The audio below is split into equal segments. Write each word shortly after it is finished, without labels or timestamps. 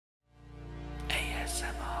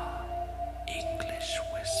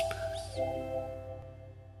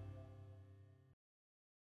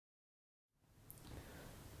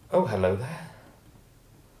Oh, hello there.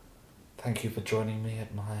 Thank you for joining me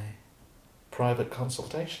at my private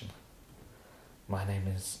consultation. My name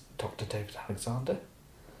is Dr. David Alexander,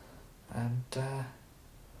 and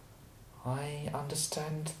I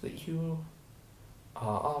understand that you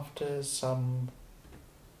are after some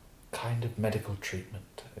kind of medical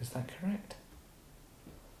treatment. Is that correct?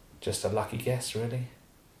 Just a lucky guess, really?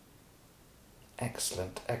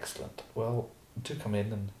 Excellent, excellent. Well, do come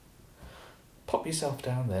in and pop yourself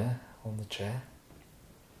down there on the chair.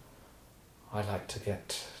 I like to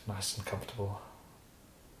get nice and comfortable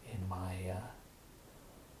in my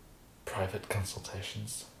private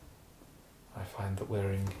consultations. I find that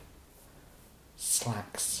wearing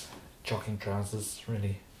slacks, jogging trousers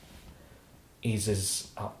really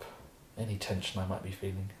eases up any tension I might be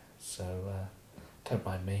feeling. So don't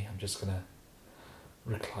mind me, I'm just going to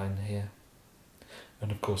recline here. And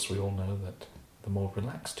of course we all know that the more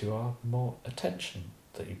relaxed you are, the more attention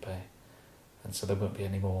that you pay. And so there won't be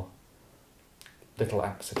any more little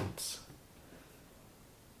accidents.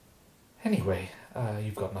 Anyway,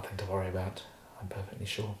 you've got nothing to worry about, I'm perfectly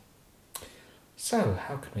sure. So,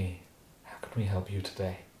 how can we help you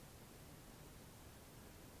today?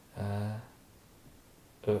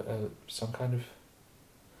 Some kind of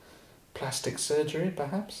plastic surgery,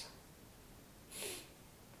 perhaps?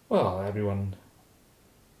 Well, everyone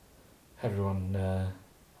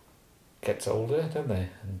gets older, don't they?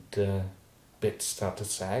 And bits start to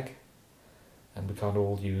sag, and we can't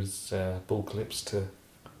all use bull clips to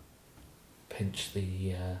pinch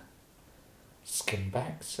the skin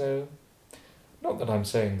back. So, not that I'm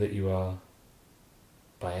saying that you are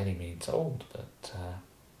by any means old, but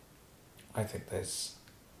I think there's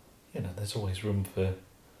always room for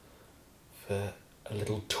a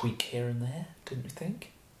little tweak here and there, don't you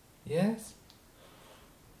think? Yes?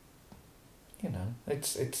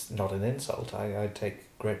 It's not an insult. I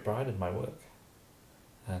take great pride in my work.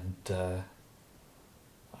 And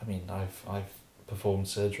I've performed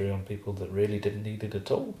surgery on people that really didn't need it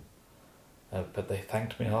at all. But they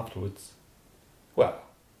thanked me afterwards. Well,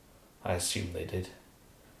 I assume they did.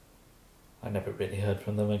 I never really heard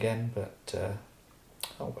from them again, but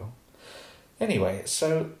oh well. Anyway,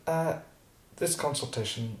 so this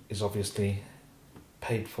consultation is obviously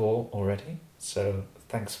paid for already, so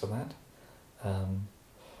thanks for that.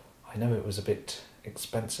 I know it was a bit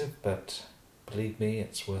expensive, but believe me,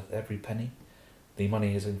 it's worth every penny. The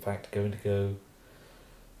money is in fact going to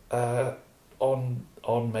go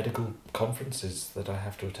on medical conferences that I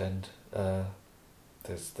have to attend.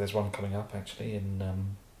 There's one coming up actually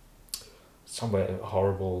in somewhere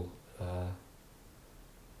horrible,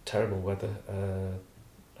 terrible weather.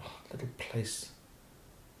 Little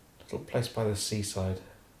place by the seaside,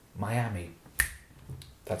 Miami.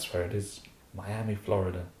 That's where it is, Miami,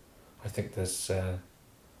 Florida. I think there's a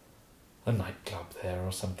nightclub there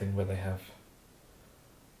or something where they have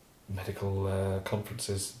medical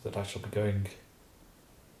conferences that I shall be going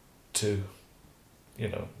to.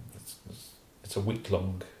 It's a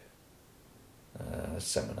week-long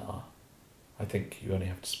seminar. I think you only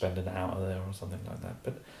have to spend an hour there or something like that.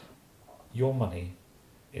 But your money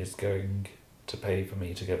is going to pay for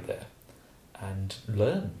me to go there and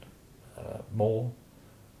learn more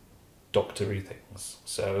doctory things.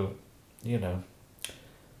 So, you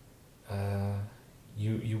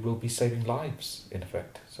will be saving lives, in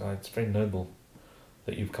effect. So it's very noble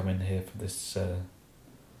that you've come in here for this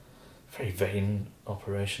very vain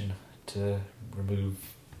operation to remove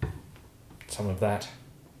some of that.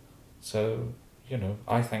 So,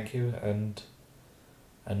 I thank you, and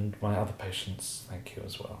my other patients thank you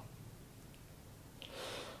as well.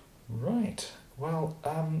 Right. Well,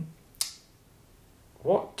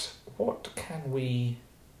 what can we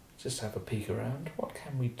just have a peek around? What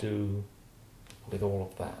can we do with all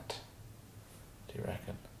of that, do you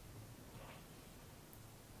reckon?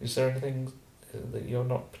 Is there anything that you're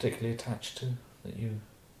not particularly attached to, that you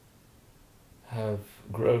have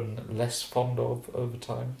grown less fond of over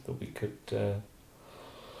time, that we could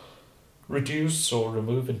reduce or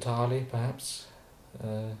remove entirely, perhaps?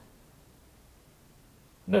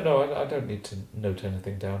 No, I don't need to note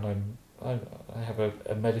anything down. I have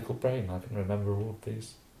a medical brain. I can remember all of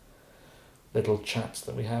these little chats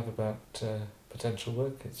that we have about potential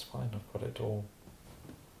work. It's fine. I've got it all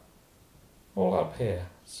up here.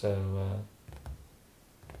 So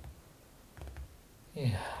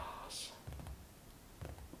yes.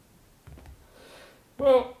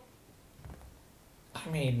 Well, I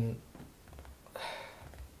mean,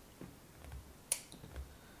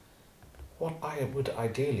 what I would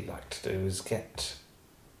ideally like to do is get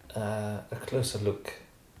a closer look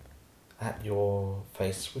at your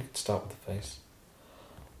face. We could start with the face.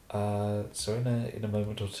 So in a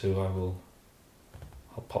moment or two, I'll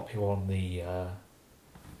pop you on the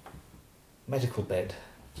medical bed.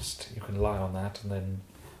 Just you can lie on that, and then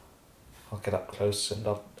I'll get up close and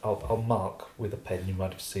I'll mark with a pen. You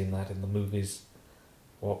might have seen that in the movies.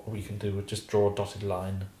 What we can do is just draw a dotted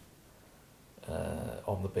line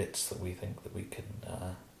on the bits that we think that we can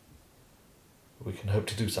hope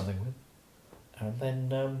to do something with, and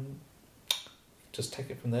then just take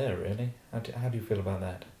it from there. Really, how do you feel about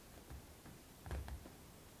that?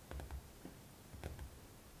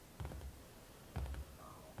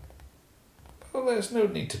 Well, there's no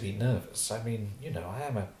need to be nervous. I mean, I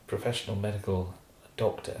am a professional medical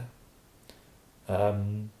doctor.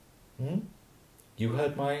 You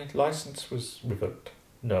heard my license was revoked?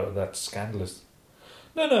 No, that's scandalous.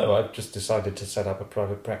 No, I've just decided to set up a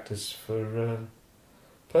private practice for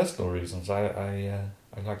personal reasons. I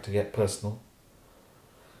like to get personal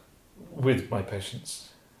with my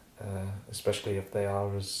patients, especially if they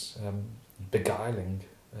are as beguiling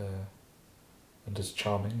and as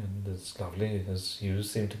charming and as lovely as you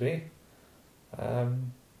seem to be,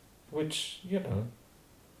 which,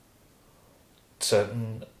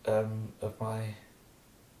 certain of my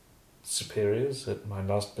superiors at my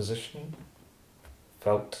last position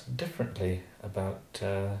felt differently about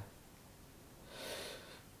the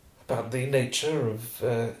nature of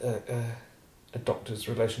a doctor's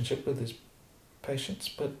relationship with his patients,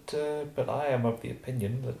 but I am of the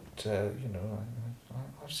opinion that,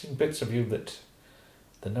 I've seen bits of you that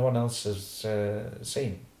no one else has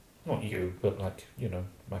seen. Not you, but my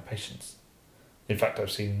patients. In fact,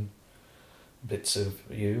 I've seen bits of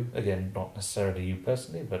you, again, not necessarily you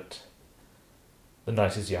personally, but the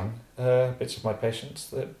night is young, bits of my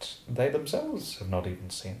patients that they themselves have not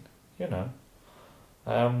even seen,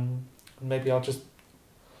 Maybe I'll just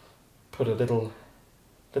put a little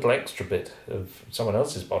extra bit of someone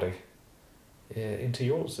else's body into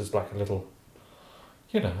yours. It's like a little,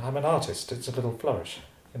 I'm an artist, it's a little flourish,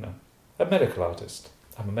 a medical artist.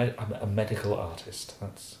 I'm a medical artist,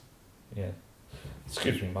 that's, yeah.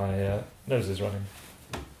 Excuse me, my nose is running.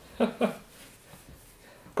 I've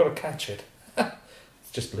got to catch it.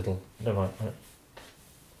 It's just a little, never mind.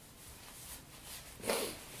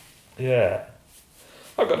 Yeah.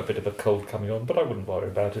 I've got a bit of a cold coming on, but I wouldn't worry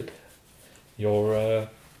about it. You're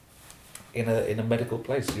in a medical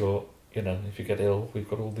place. You're, if you get ill, we've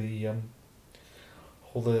got all the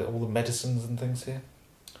medicines and things here.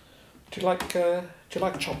 Do you like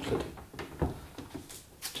chocolate?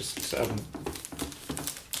 Just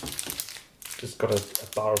got a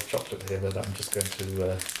bar of chocolate here that I'm just going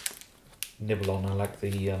to nibble on. I like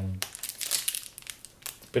the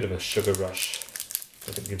bit of a sugar rush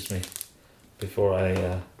that it gives me before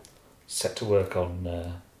I set to work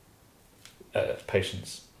on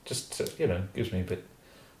patients. Just gives me a bit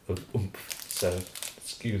of oomph. So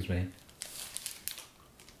excuse me.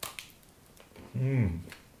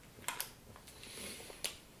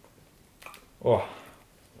 Oh,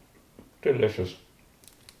 delicious.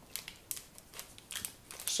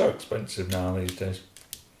 So expensive now these days.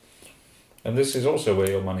 And this is also where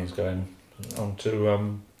your money's going,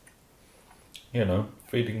 onto,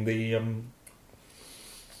 feeding the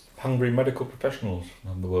hungry medical professionals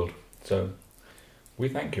around the world. So we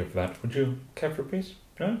thank you for that. Would you care for a piece?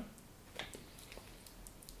 No?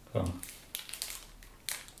 Oh.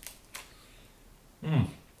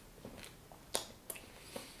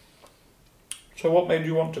 So what made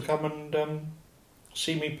you want to come and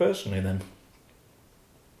see me personally then?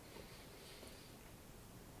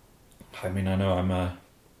 I mean, I know I'm a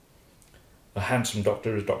handsome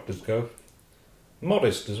doctor as doctors go.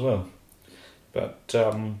 Modest as well. But,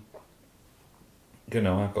 I've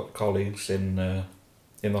got colleagues in the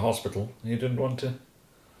hospital. You didn't want to...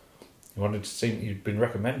 You wanted to see... You'd been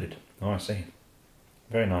recommended. Oh, I see.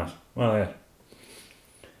 Very nice. Well, yeah.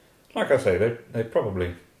 Like I say, they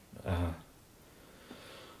probably...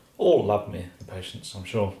 all love me, the patients, I'm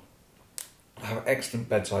sure. I have excellent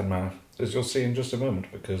bedside manner, as you'll see in just a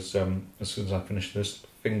moment, because as soon as I finish this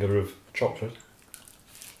finger of chocolate,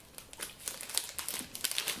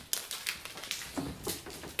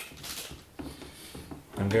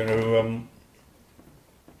 I'm going to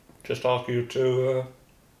just ask you to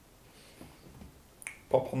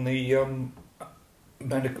pop on the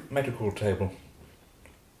medical table.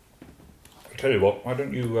 I tell you what, why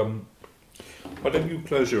don't you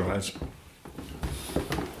close your eyes?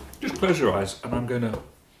 Just close your eyes, and I'm gonna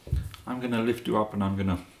lift you up, and I'm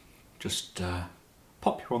gonna just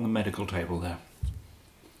pop you on the medical table there.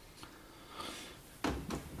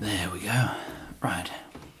 There we go. Right.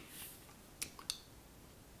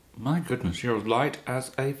 My goodness, you're as light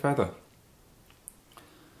as a feather.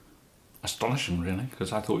 astonishing, really,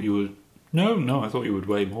 because I thought you would... No, I thought you would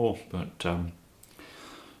weigh more, but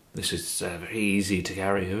this is very easy to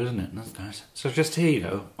carry here, isn't it? That's nice. So just here you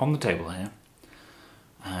go, on the table here,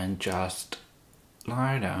 and just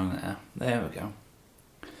lie down there. There we go.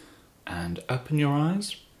 And open your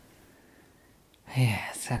eyes.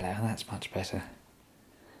 Yes, hello, that's much better.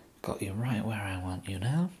 Got you right where I want you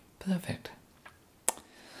now. Perfect.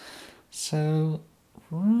 So,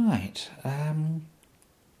 right,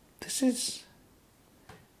 this is,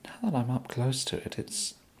 now that I'm up close to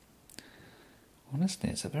it, honestly,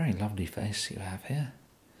 it's a very lovely face you have here.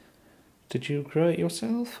 Did you grow it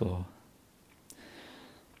yourself, or?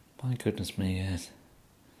 My goodness me, yes.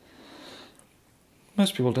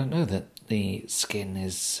 Most people don't know that the skin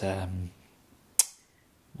is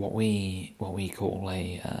what we call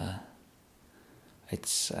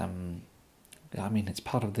it's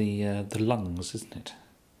part of the lungs, isn't it?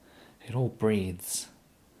 It all breathes.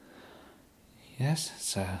 Yes,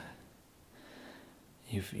 so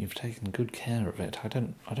you've taken good care of it. I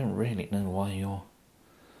don't really know why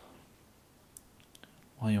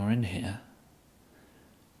you're in here.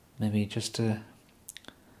 Maybe just to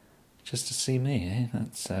see me, eh?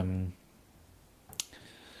 That's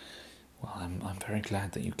well, I'm very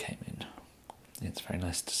glad that you came in. It's very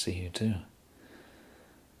nice to see you too.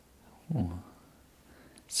 Oh,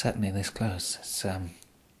 certainly this close. It's a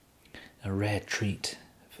rare treat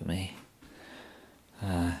for me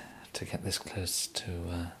to get this close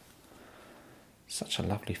to such a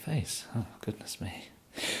lovely face. Oh, goodness me.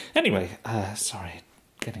 Anyway, sorry,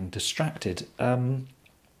 getting distracted.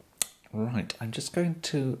 Right, I'm just going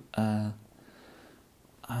to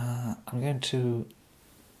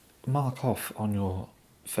mark off on your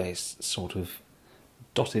face sort of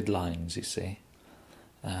dotted lines, you see,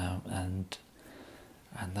 and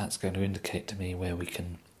that's going to indicate to me where we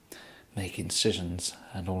can make incisions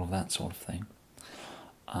and all of that sort of thing.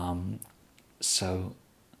 So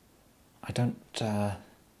I don't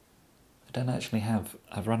actually have.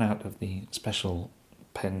 I've run out of the special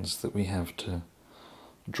pens that we have to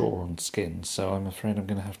draw on skin, so I'm afraid I'm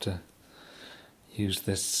going to have to use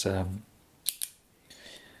this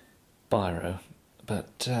biro.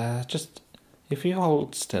 But just if you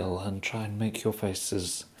hold still and try and make your face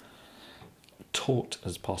as taut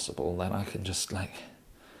as possible, then I can just like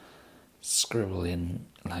scribble in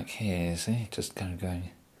like here, see, just kind of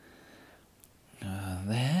going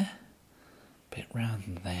there, bit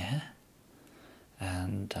round there,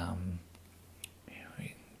 and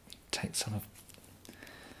we take some of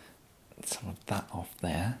that off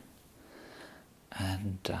there,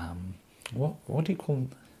 and what do you call?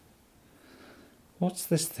 What's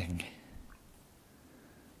this thing?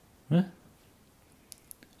 Huh?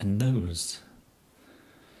 A nose.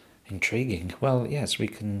 Intriguing. Well, yes, we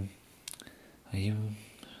can. Are you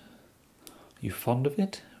fond of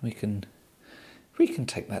it? We can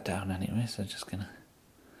take that down anyway. So just gonna.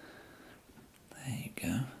 There you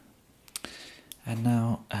go. And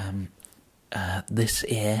now, this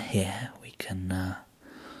ear here, we can.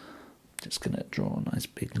 Just gonna draw a nice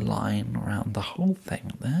big line around the whole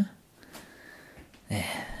thing there.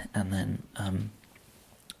 Yeah, and then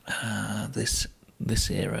this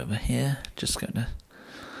ear over here, just gonna.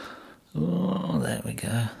 Oh, there we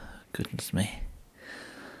go. Goodness me.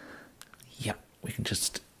 Yep, we can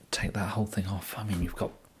just take that whole thing off. I mean, you've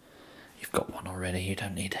got one already. You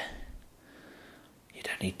don't need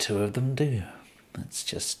two of them, do you? That's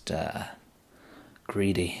just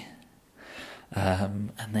greedy.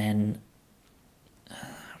 And then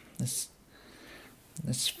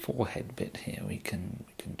this forehead bit here, we can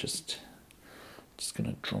just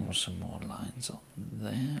gonna draw some more lines on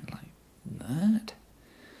there like that.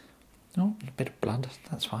 Oh, a bit of blood,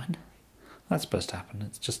 that's fine. That's supposed to happen.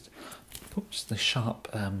 It's just, oops, the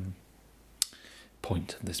sharp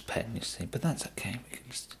point of this pen, you see. But that's okay. We can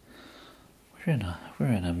just,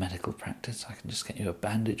 we're in a medical practice. I can just get you a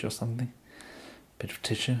bandage or something. Bit of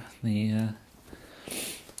tissue. The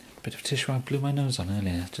bit of tissue I blew my nose on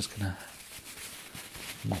earlier. Just gonna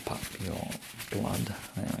mop up your blood.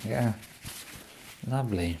 There we go.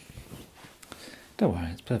 Lovely. Don't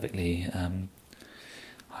worry, it's perfectly.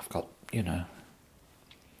 I've got,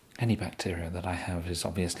 any bacteria that I have is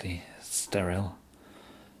obviously sterile,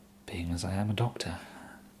 being as I am a doctor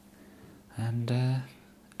and an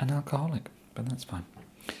alcoholic, but that's fine.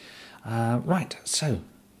 Right, so,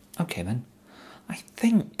 okay then. I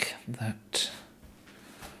think that.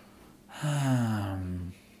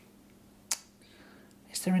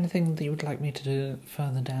 Is there anything that you would like me to do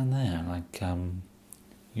further down there, like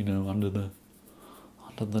under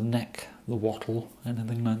the neck, the wattle,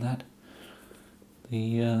 anything like that?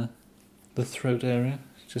 The throat area,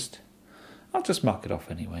 just I'll just mark it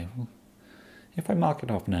off anyway. If I mark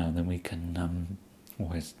it off now, then we can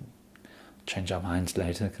always change our minds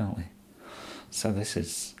later, can't we? So this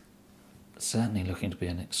is certainly looking to be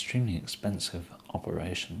an extremely expensive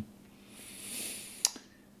operation.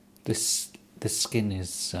 This skin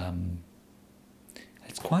is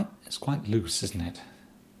it's quite loose, isn't it?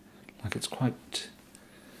 Like it's quite,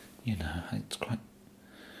 it's quite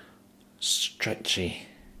stretchy.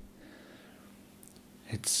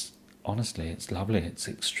 It's lovely. It's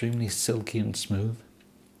extremely silky and smooth.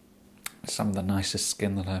 Some of the nicest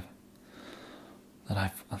skin that I've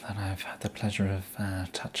had the pleasure of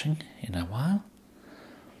touching in a while.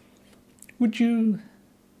 Would you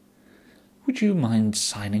mind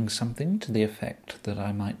signing something to the effect that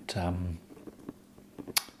I might,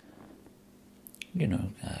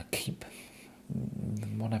 keep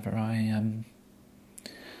whatever I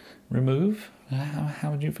remove?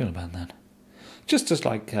 How would you feel about that? Just as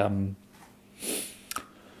like, I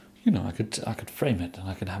could frame it and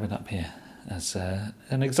I could have it up here as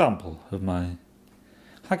an example of my.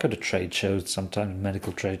 I go to trade shows sometimes,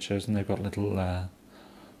 medical trade shows, and they've got little,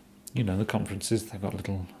 the conferences. They've got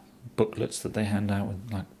little booklets that they hand out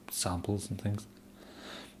with like samples and things.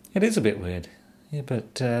 It is a bit weird, yeah,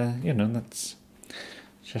 but that's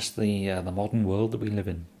just the modern world that we live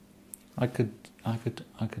in. I could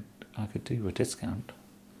do you a discount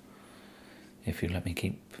if you let me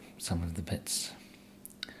keep some of the bits.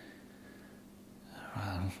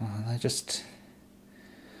 Well,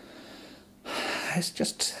 it's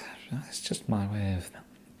just my way of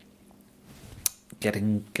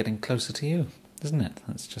getting closer to you, isn't it?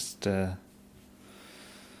 That's just no.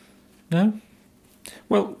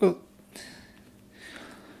 Well,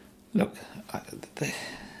 look,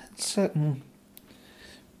 certain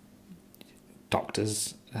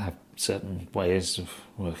doctors have certain ways of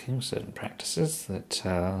working, certain practices that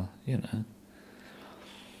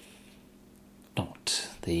not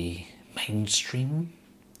the mainstream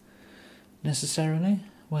necessarily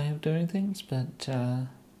way of doing things, but I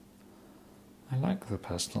like the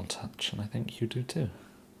personal touch, and I think you do too.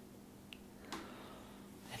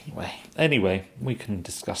 Anyway, we can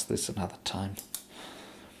discuss this another time.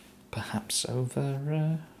 Perhaps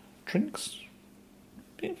over drinks.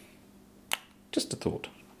 Yeah. Just a thought.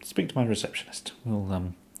 Speak to my receptionist.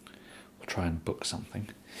 We'll try and book something.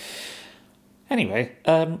 Anyway,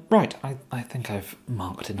 right, I think I've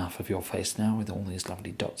marked enough of your face now with all these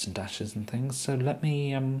lovely dots and dashes and things, so let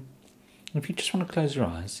me, if you just want to close your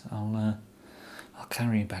eyes, I'll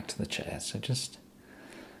carry you back to the chair, so just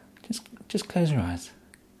close your eyes.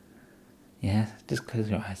 Yeah, just close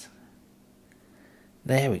your eyes.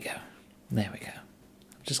 There we go. I'm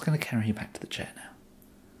just going to carry you back to the chair now.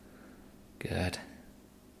 Good.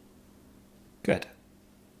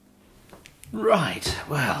 Right,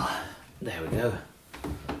 well, there we go.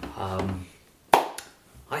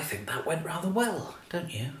 I think that went rather well,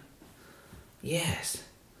 don't you? Yes.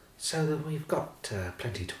 So that we've got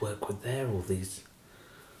plenty to work with there, all these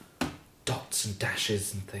dots and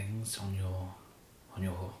dashes and things on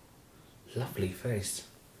your lovely face.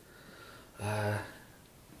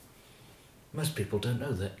 Most people don't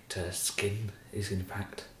know that skin is in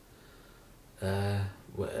fact a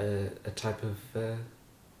type of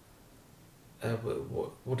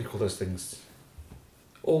what do you call those things?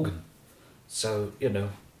 Organ. So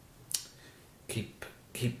keep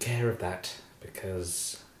care of that,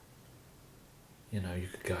 because you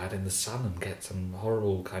could go out in the sun and get some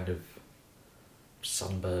horrible kind of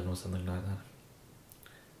sunburn or something like that,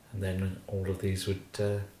 and then all of these would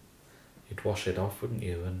you'd wash it off, wouldn't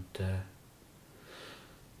you? And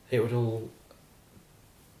it would all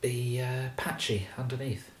be patchy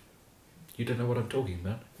underneath. You don't know what I'm talking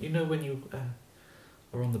about. You know when you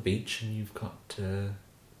are on the beach and you've got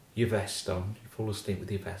your vest on, you fall asleep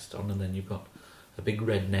with your vest on, and then you've got a big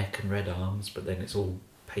red neck and red arms, but then it's all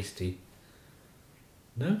pasty.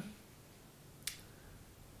 No?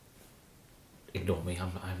 Ignore me.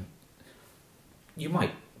 I'm. You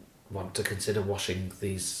might want to consider washing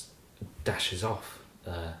these dashes off,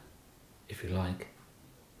 if you like.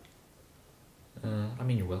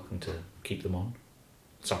 You're welcome to keep them on.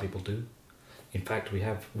 Some people do. In fact,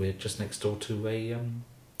 we're just next door to a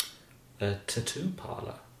tattoo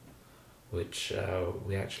parlour, which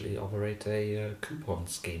we actually operate a coupon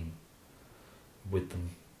scheme with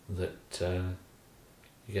them that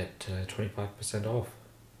you get 25% off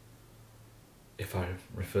if I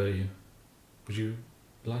refer you. Would you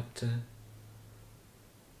like to?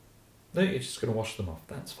 No, you're just going to wash them off.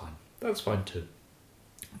 That's fine. That's fine too.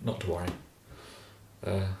 Not to worry.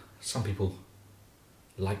 Some people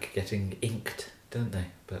like getting inked, don't they?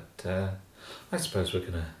 But I suppose we're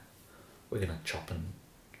going to we're going to chop and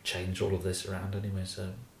change all of this around anyway,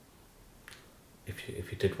 so if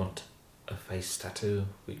you did want a face tattoo,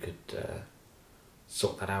 we could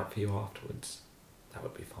sort that out for you afterwards. That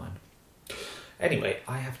would be fine. Anyway,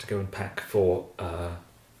 I have to go and pack for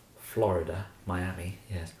Florida, Miami,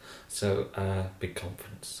 yes. So, big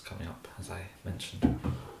conference coming up, as I mentioned.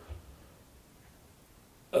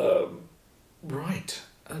 Right,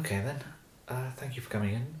 okay then. Thank you for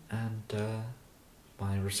coming in, and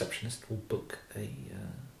my receptionist will book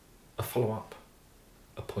a follow-up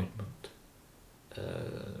appointment.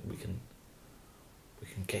 We can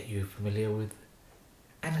get you familiar with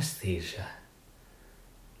anesthesia.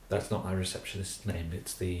 That's not my receptionist's name.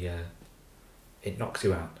 It's the it knocks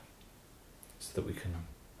you out so that we can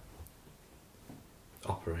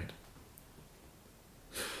operate.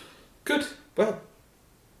 Good. Well,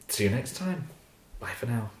 see you next time. Bye for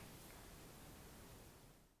now.